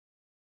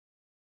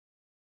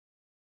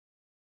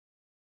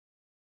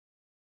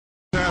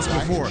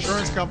task before us.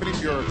 Insurance company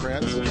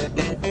bureaucrats.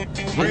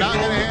 We're not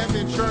going to hand the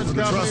insurance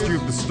company trust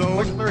you've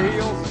bestowed. Lick their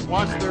heels and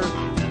watch their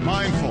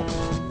Mindful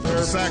of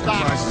the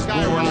sacrifices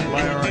borne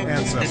by our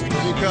ancestors.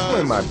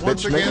 Because my once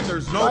bitch, again, nigga.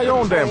 there's no Buy your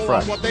own damn control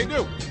on fries. what they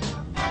do.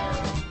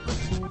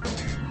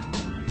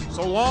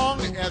 So long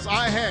as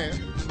I have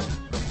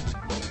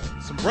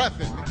some breath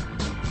in me,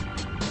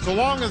 so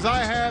long as I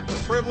have the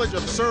privilege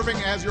of serving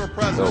as your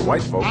president, There are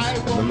white folks, I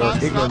will and then there are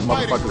not ignorant stop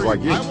fighting motherfuckers for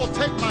like you. I will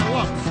take my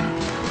lumps,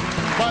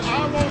 but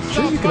I won't stop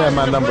Sure, you can have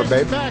my fighting to number, bring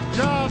baby. back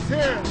jobs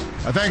here.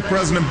 I thank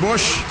President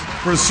Bush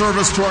for his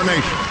service to our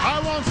nation.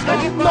 I won't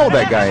stop You know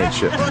that guy ain't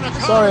shit.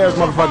 Sorry ass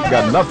motherfucker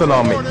got nothing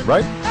on me,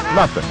 right?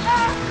 Nothing.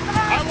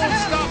 I won't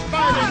stop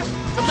fighting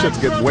to Shit's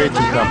make getting sure way there's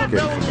too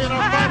complicated for accountability me. in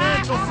our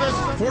financial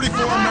system.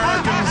 44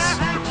 Americans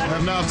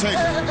have now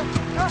taken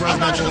the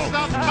presidential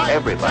oath.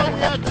 Everybody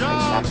has to pay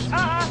taxes.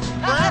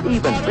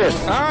 Even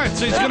business All right,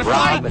 so he's that gonna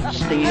rob fight. and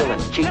steal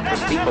and cheat from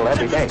people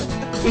every day.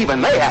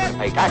 Even they have to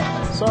pay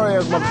taxes. Sorry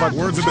ass motherfucker.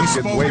 Words have been Shit's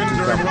getting way spoken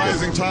too during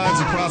complicated. rising tides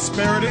of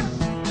prosperity.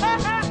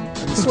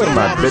 Wait a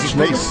minute, bitch,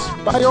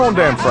 nigga. Buy your own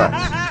damn fries.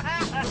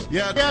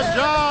 Yet, Get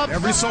jobs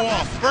every so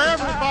often, for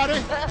everybody.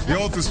 the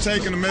oath is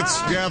taken amidst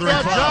gathering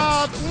Get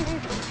clouds, jobs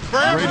for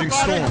raging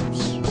everybody.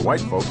 storms. The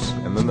white folks,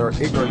 and then there are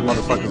ignorant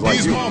motherfuckers like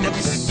These you.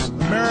 moments,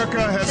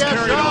 America has Get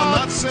carried on jobs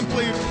not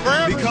simply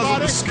for because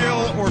of everybody. the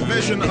skill or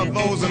vision of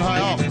those in high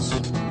office,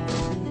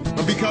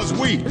 but because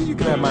we, You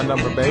can have my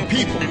number, the babe.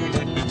 people,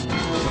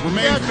 have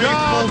remained Get faithful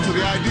jobs to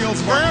the ideals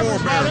of for our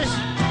everybody.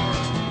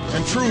 forebears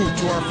and true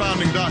to our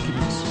founding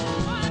documents.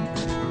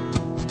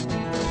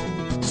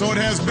 So it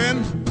has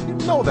been, You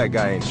know that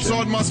guy ain't shit.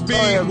 so it must be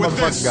Sorry ass with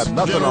motherfucker this got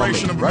nothing on me,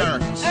 generation of right?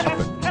 Americans.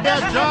 Nothing.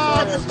 Get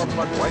jobs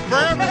White for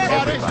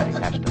everybody. Everybody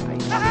has to pay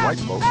taxes. White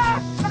folks.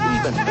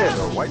 Even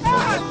business White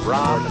folks. that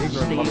rob and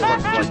Ignorant steal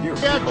motherfuckers and like cheat you.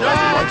 from Get people every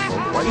day.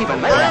 jobs Even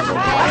they have to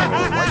pay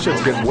taxes. White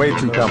shit's getting way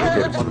too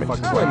complicated for me.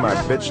 Wait, my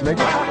bitch,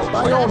 nigga.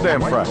 Buy your own damn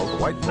fries.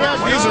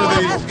 These are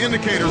the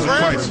indicators of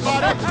crisis,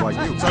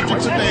 subject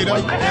to data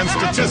and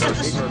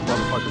statistics.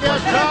 Get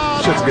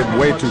jobs Shit's getting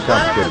way too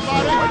complicated for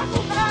me.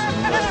 everybody.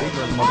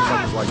 Ignorant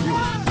motherfuckers like you.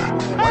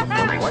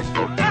 White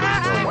folks.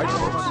 They're white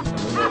folks.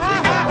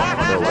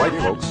 They're white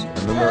folks,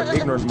 and then there are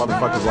ignorant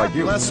motherfuckers like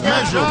you. Less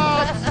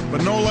measurable,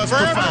 but no less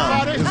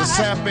profound, is a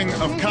sapping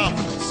of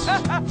confidence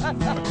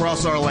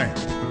across our land.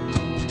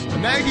 A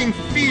nagging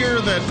fear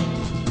that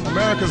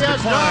America's Get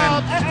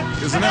decline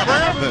jobs is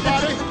inevitable,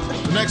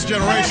 that the next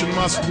generation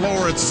must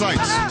lower its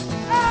sights.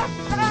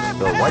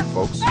 They're white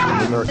folks,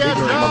 and then there are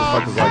ignorant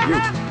motherfuckers like you.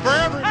 For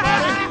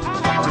everybody.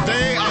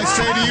 Today, I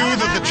say to you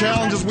that the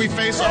challenges we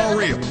face are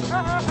real.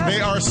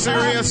 They are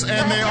serious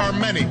and they are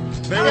many.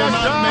 They will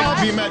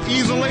not be met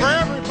easily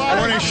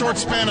or in a short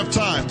span of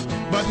time.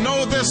 But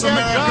know this,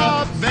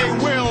 America, they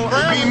will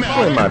be Wait,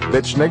 met. my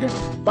bitch, nigga.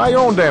 Buy your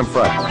own damn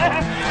fries.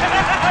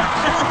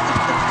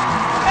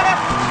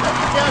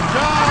 Get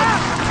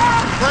jobs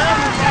for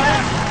everybody.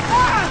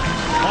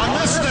 On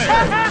this day,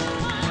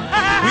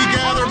 we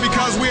gather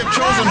because we have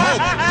chosen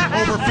hope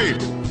over fear.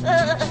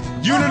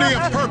 Unity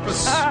of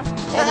purpose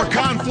over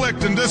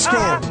conflict and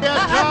discord. Get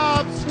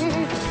jobs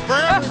for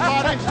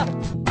everybody.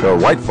 There are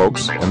white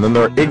folks, and then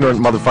there are ignorant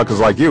motherfuckers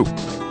like you.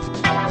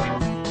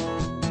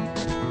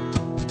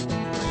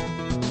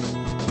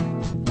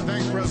 I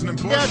thank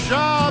President Bush Get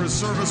jobs for his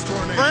service to our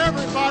for nation.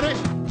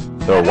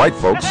 everybody. There are white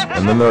folks,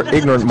 and then there are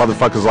ignorant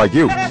motherfuckers like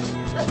you.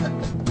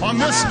 On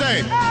this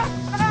day,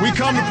 we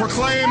come to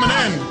proclaim an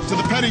end to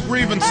the petty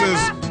grievances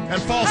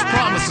and false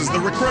promises, the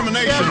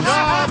recriminations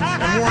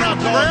and worn-out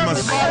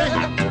dogmas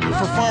that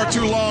for far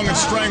too long have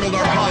strangled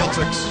our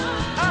politics.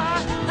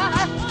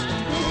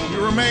 We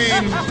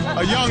remain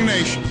a young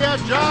nation, Get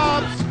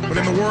jobs but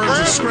in the words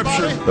of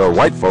Scripture, There are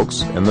white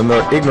folks, and then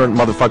there are ignorant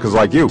motherfuckers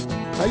like you.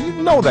 Now you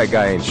know that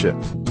guy ain't shit.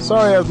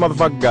 Sorry ass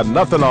motherfucker got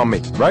nothing on me,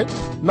 right?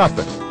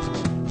 Nothing.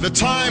 the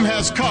time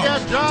has come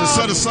to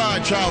set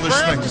aside childish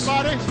for things.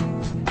 everybody.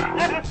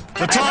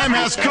 The time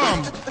has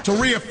come to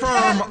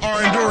reaffirm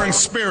our enduring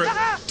spirit,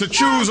 to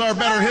choose our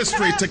better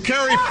history, to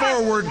carry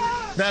forward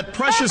that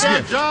precious Get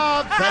gift,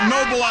 jobs that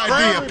noble for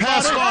idea everybody.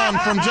 passed on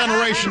from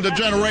generation to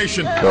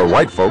generation. There are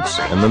white folks,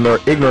 and then there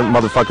are ignorant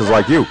motherfuckers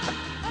like you.